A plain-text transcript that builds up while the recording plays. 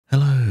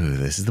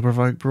this is the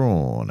Provoked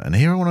Prawn, and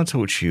here I want to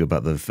talk to you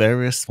about the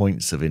various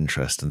points of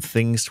interest and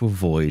things to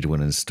avoid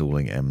when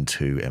installing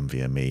M2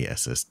 NVMe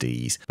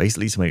SSDs,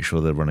 basically to make sure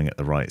they're running at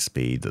the right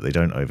speed, that they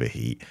don't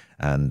overheat,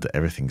 and that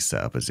everything's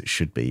set up as it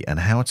should be,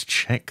 and how to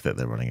check that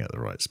they're running at the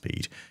right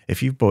speed.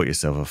 If you've bought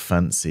yourself a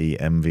fancy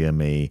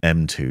NVMe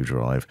M2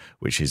 drive,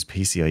 which is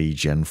PCIe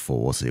Gen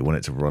 4, so you want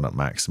it to run at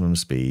maximum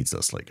speeds,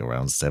 that's like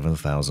around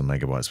 7,000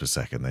 megabytes per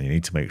second, then you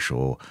need to make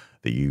sure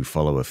that you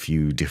follow a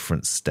few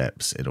different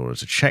steps in order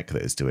to check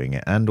that it's doing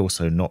it, and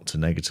also not to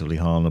negatively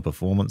harm the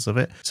performance of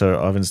it.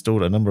 So I've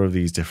installed a number of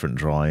these different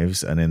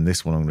drives, and in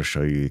this one I'm going to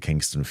show you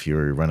Kingston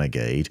Fury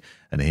Renegade,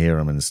 and here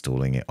I'm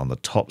installing it on the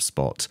top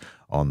spot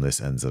on this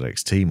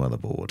NZXT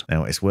motherboard.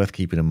 Now, it's worth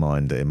keeping in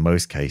mind that in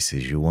most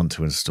cases you want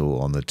to install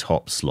on the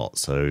top slot.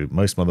 So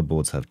most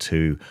motherboards have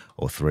 2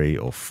 or 3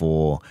 or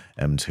 4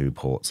 M2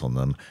 ports on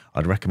them.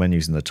 I'd recommend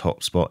using the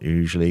top spot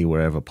usually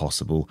wherever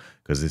possible,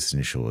 because this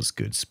ensures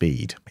good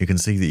speed. You can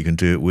see that you can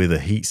do it with a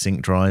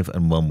heatsink drive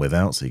and one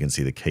without. So you can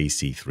see the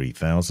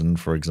KC3000,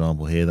 for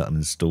example, here that I'm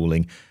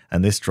installing.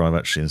 And this drive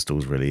actually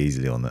installs really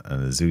easily on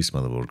an Asus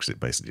motherboard because it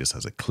basically just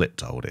has a clip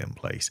to hold it in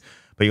place.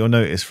 But you'll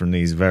notice from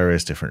these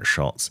various different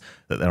shots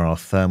that there are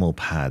thermal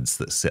pads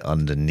that sit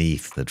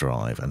underneath the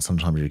drive, and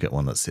sometimes you get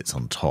one that sits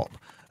on top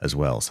as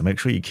well. So make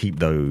sure you keep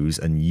those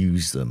and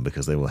use them,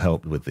 because they will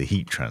help with the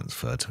heat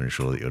transfer to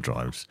ensure that your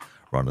drives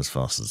run as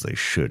fast as they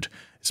should,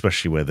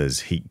 especially where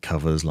there's heat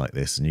covers like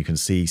this. And you can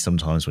see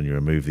sometimes when you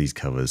remove these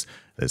covers,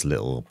 there's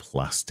little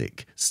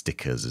plastic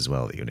stickers as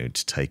well that you need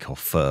to take off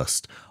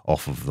first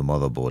off of the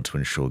motherboard to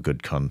ensure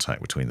good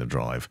contact between the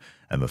drive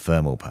and the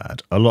thermal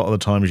pad. A lot of the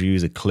times you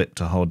use a clip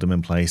to hold them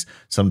in place.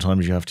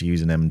 Sometimes you have to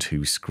use an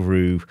M2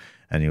 screw,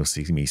 and you'll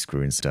see me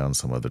screwing down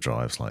some of the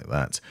drives like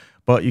that.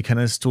 But you can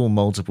install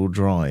multiple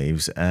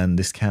drives, and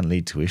this can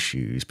lead to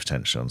issues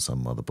potentially on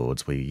some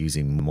motherboards where you're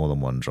using more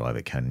than one drive.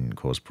 It can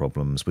cause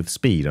problems with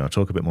speed, and I'll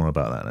talk a bit more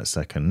about that in a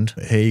second.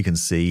 Here you can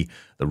see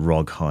the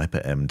ROG Hyper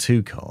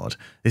M2 card.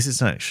 This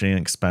is actually an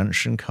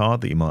expansion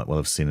card that you might well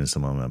have seen in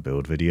some of my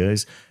build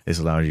videos. This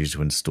allows you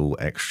to install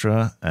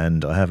extra,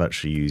 and I have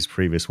actually used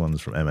previous ones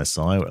from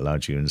MSI which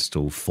allowed you to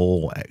install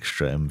 4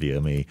 extra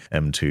NVMe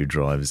M2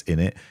 drives in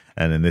it.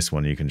 And in this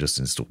one, you can just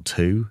install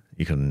 2.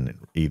 You can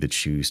either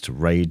choose to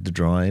RAID the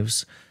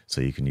drives,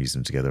 so you can use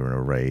them together in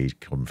a RAID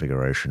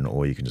configuration,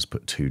 or you can just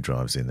put 2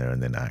 drives in there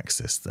and then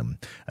access them.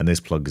 And this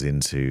plugs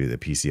into the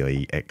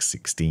PCIe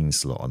X16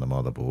 slot on the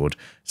motherboard,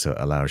 so it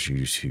allows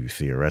you to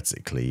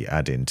theoretically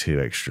add in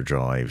 2 extra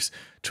drives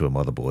to a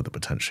motherboard that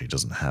potentially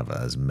doesn't have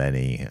as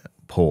many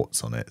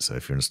ports on it. So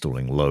if you're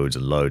installing loads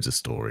and loads of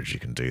storage, you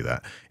can do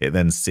that. It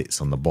then sits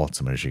on the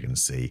bottom, as you can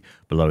see,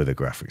 below the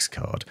graphics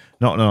card.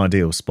 Not an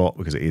ideal spot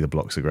because it either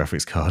blocks the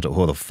graphics card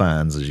or the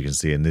fans, as you can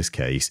see in this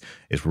case.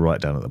 It's right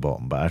down at the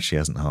bottom, but actually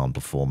hasn't harmed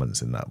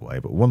performance in that way.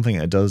 But one thing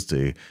it does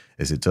do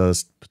is it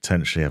does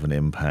potentially have an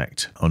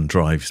impact on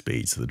drive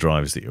speed, so the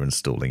drives that you're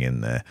installing in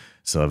there.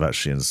 So I've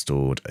actually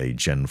installed a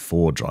Gen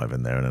 4 drive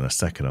in there, and in a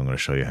second I'm going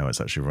to show you how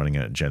it's actually running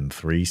at Gen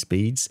 3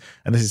 speeds.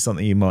 And this is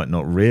something you might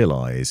not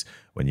realize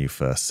when you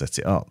first set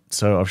it up.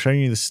 So I've shown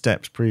you the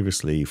steps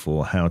previously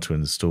for how to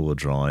install a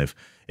drive.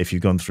 If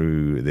you've gone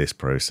through this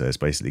process,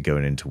 basically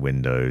going into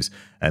Windows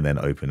and then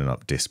opening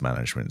up disk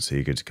management. So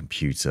you go to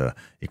computer,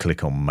 you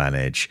click on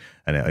manage,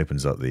 and it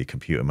opens up the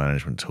computer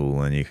management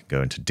tool, and you can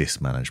go into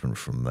disk management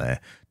from there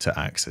to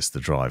access the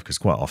drive. Because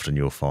quite often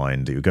you'll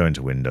find that you go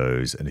into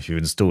Windows, and if you've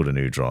installed a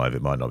new drive,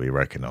 it might not be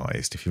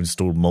recognized. If you've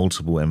installed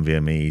multiple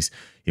NVMEs,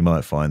 you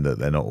might find that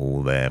they're not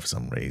all there for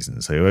some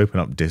reason. So you open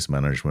up disk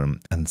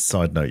management, and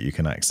side note, you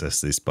can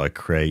access this by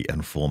create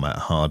and format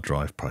hard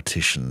drive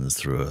partitions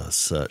through a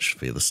search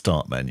via the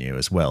start menu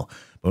as well.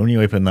 But when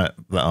you open that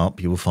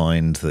up, you will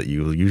find that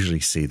you will usually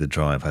see the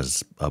drive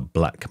has a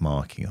black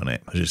marking on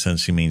it, which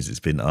essentially means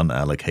it's been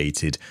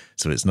unallocated,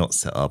 so it's not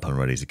set up and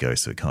ready to go,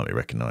 so it can't be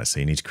recognized.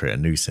 So you need to create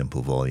a new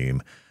simple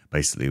volume.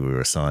 Basically,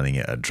 we're assigning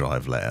it a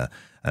drive letter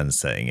and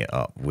setting it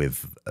up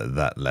with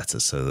that letter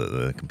so that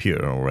the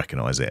computer will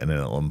recognize it, and then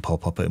it'll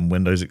pop up in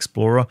Windows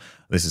Explorer.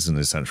 This is an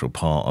essential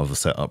part of the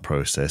setup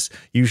process.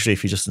 Usually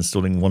if you're just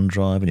installing one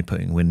drive and you're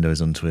putting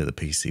Windows onto it, the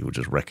PC will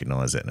just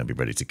recognize it and it'll be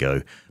ready to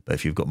go. But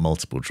if you've got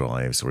multiple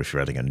drives, or if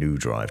you're adding a new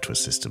drive to a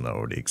system that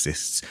already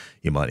exists,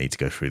 you might need to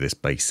go through this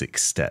basic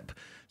step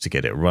to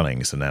get it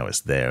running, so now it's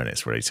there and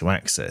it's ready to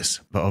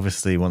access. But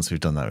obviously once we've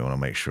done that, we want to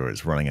make sure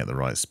it's running at the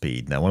right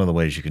speed. Now, one of the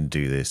ways you can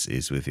do this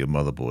is with your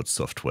motherboard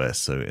software.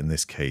 So in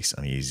this case,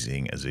 I'm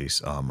using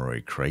Asus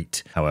Armoury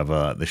Crate.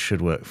 However, this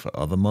should work for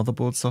other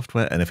motherboard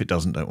software, and if it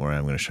doesn't, don't worry,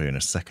 I'm going to show you in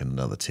a second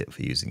another tip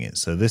for using it.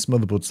 So this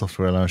motherboard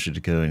software allows you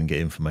to go and get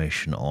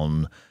information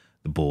on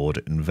the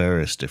board in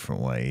various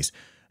different ways,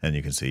 and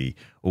you can see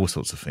all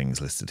sorts of things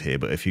listed here.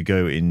 But if you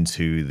go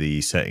into the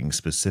settings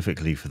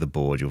specifically for the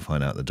board, you'll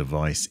find out the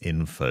device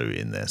info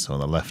in there. So on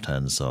the left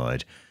hand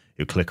side,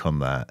 you'll click on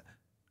that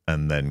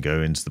and then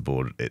go into the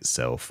board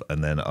itself,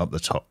 and then up the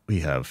top we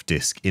have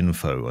disk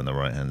info on the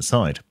right hand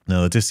side.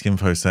 Now the disk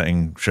info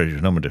setting shows you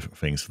a number of different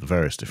things for the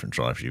various different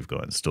drives you've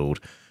got installed.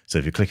 So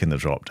if you click in the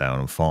drop down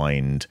and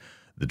find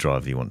the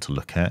drive you want to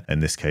look at. In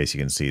this case, you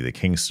can see the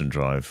Kingston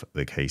drive,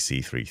 the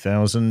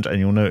KC3000, and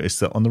you'll notice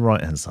that on the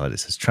right hand side it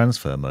says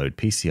transfer mode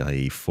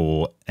PCIe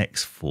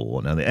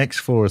 4x4. Now the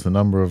X4 is the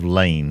number of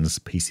lanes,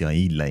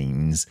 PCIe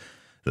lanes,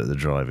 that the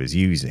drive is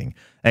using.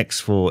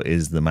 X4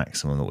 is the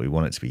maximum that we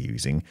want it to be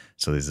using,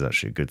 so this is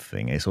actually a good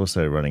thing. It's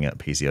also running at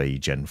PCIe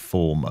Gen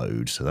 4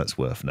 mode, so that's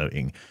worth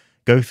noting.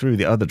 Go through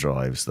the other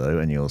drives though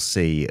and you'll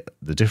see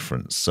the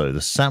difference. So the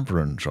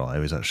Sabran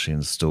drive is actually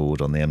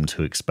installed on the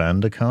M2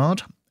 expander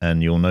card,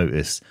 and you'll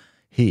notice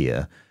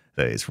here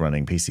that it's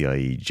running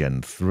PCIe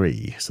Gen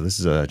 3. So this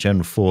is a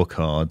Gen 4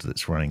 card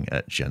that's running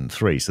at Gen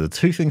 3. So the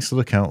two things to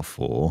look out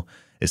for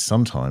is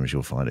sometimes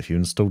you'll find if you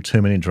install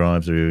too many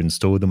drives or you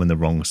install them in the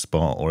wrong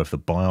spot, or if the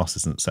BIOS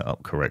isn't set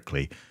up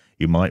correctly,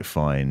 you might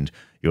find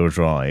your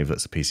drive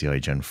that's a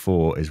PCIe Gen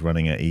 4 is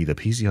running at either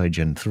PCIe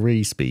Gen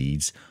 3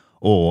 speeds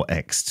or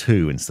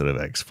X2 instead of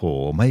X4,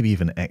 or maybe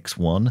even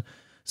X1.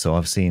 So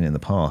I've seen in the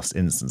past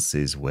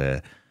instances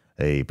where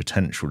a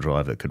potential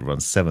drive that could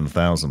run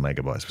 7,000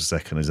 megabytes per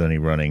second is only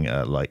running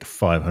at like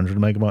 500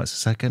 megabytes a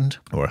second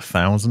or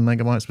 1,000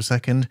 megabytes per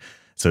second.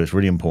 So it's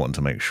really important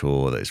to make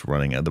sure that it's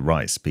running at the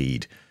right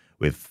speed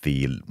with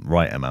the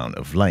right amount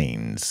of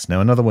lanes. Now,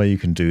 another way you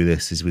can do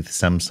this is with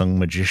Samsung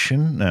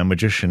Magician. Now,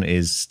 Magician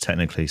is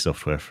technically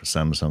software for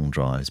Samsung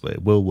drives, but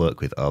it will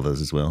work with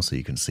others as well. So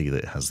you can see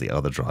that it has the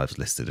other drives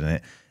listed in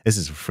it. This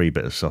is a free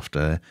bit of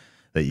software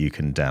that you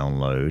can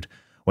download.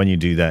 When you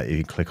do that,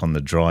 you click on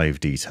the drive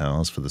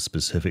details for the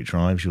specific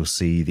drives, you'll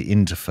see the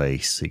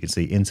interface. So you can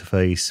see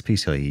interface,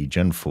 PCIe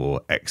Gen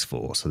 4,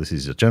 X4. So this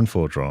is a Gen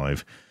 4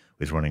 drive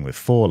running with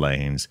 4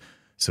 lanes,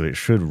 so it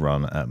should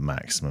run at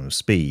maximum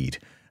speed.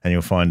 And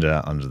you'll find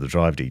out under the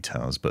drive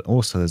details, but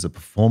also there's a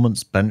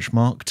performance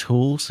benchmark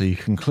tool. So you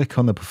can click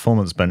on the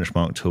performance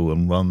benchmark tool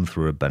and run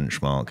through a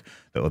benchmark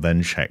that will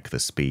then check the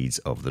speeds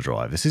of the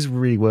drive. This is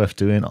really worth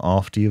doing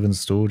after you've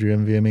installed your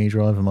NVMe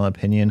drive, in my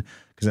opinion,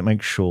 because it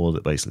makes sure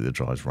that basically the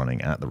drive's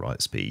running at the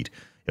right speed.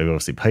 You've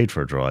obviously paid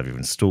for a drive, you've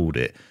installed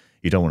it.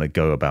 You don't want to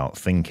go about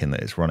thinking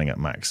that it's running at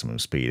maximum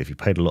speed. If you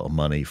paid a lot of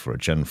money for a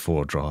Gen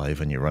 4 drive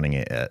and you're running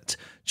it at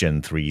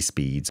Gen 3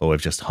 speeds or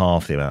with just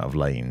half the amount of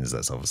lanes,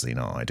 that's obviously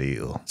not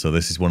ideal. So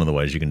this is one of the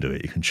ways you can do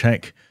it. You can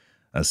check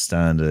as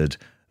standard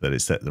that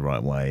it's set the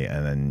right way,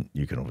 and then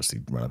you can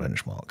obviously run a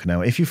benchmark.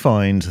 Now, if you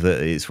find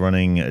that it's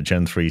running at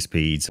Gen 3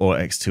 speeds or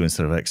X2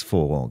 instead of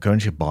X4, well, go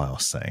into your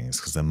BIOS settings,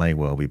 because there may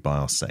well be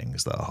BIOS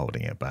settings that are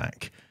holding it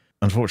back.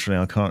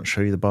 Unfortunately, I can't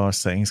show you the BIOS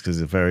settings because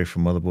they vary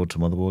from motherboard to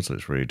motherboard, so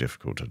it's really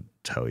difficult to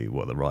tell you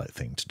what the right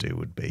thing to do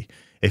would be.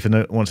 If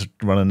you want to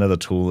run another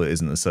tool that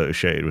isn't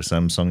associated with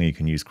Samsung, you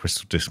can use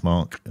Crystal Disk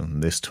Mark,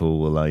 and this tool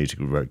will allow you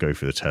to go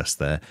through the test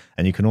there.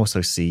 And you can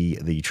also see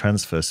the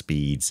transfer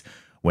speeds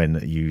when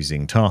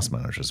using Task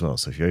Manager as well.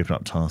 So if you open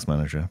up Task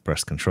Manager,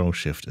 press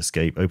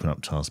Control-Shift-Escape, open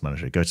up Task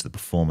Manager, go to the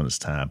Performance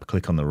tab,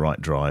 click on the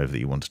right drive that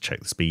you want to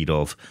check the speed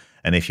of,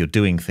 and if you're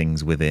doing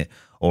things with it,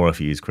 or if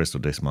you use Crystal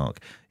Disk Mark,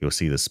 you'll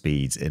see the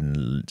speeds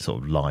in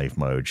sort of live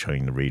mode,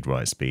 showing the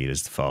read-write speed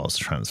as the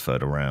files are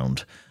transferred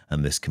around,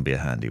 and this can be a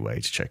handy way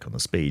to check on the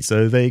speed.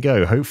 So there you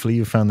go. Hopefully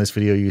you found this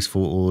video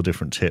useful, all the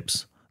different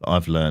tips that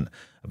I've learned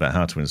about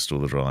how to install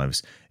the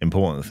drives.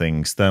 Important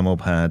things, thermal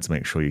pads,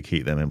 make sure you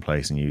keep them in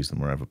place and use them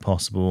wherever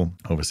possible.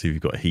 Obviously, if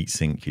you've got a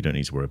heatsink, you don't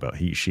need to worry about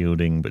heat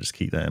shielding, but just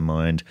keep that in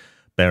mind.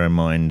 Bear in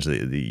mind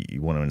that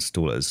you want to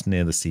install it as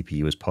near the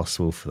CPU as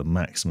possible for the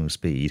maximum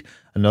speed.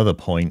 Another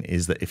point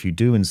is that if you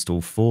do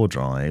install 4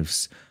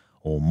 drives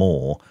or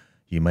more,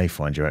 you may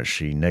find you're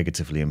actually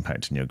negatively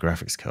impacting your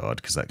graphics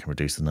card, because that can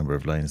reduce the number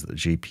of lanes that the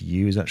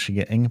GPU is actually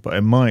getting. But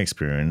in my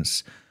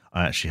experience,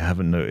 I actually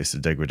haven't noticed a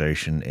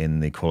degradation in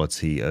the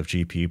quality of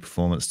GPU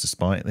performance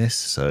despite this.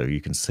 So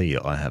you can see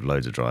I have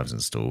loads of drives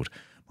installed.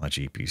 My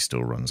GPU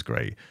still runs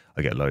great.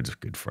 I get loads of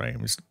good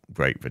frames,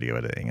 great video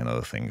editing and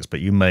other things.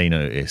 But you may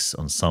notice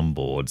on some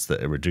boards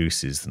that it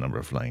reduces the number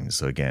of lanes.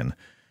 So again,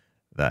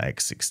 that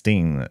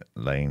X16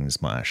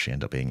 lanes might actually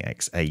end up being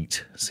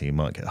X8. So you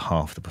might get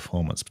half the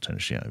performance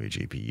potentially out of your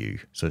GPU.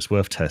 So it's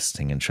worth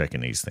testing and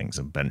checking these things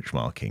and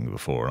benchmarking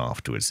before and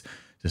afterwards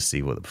to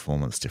see what the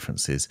performance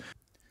difference is.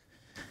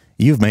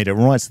 You've made it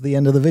right to the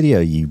end of the video,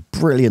 you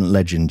brilliant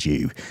legend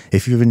you.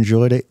 If you've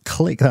enjoyed it,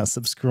 click that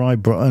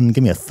subscribe button,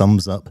 give me a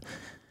thumbs up,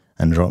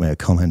 and drop me a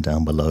comment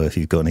down below if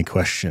you've got any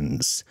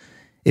questions.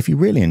 If you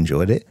really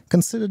enjoyed it,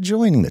 consider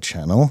joining the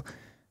channel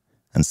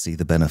and see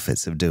the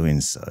benefits of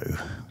doing so.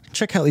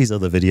 Check out these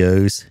other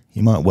videos,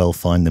 you might well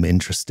find them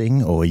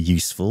interesting or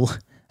useful,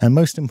 and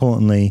most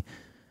importantly,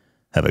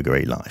 have a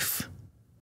great life.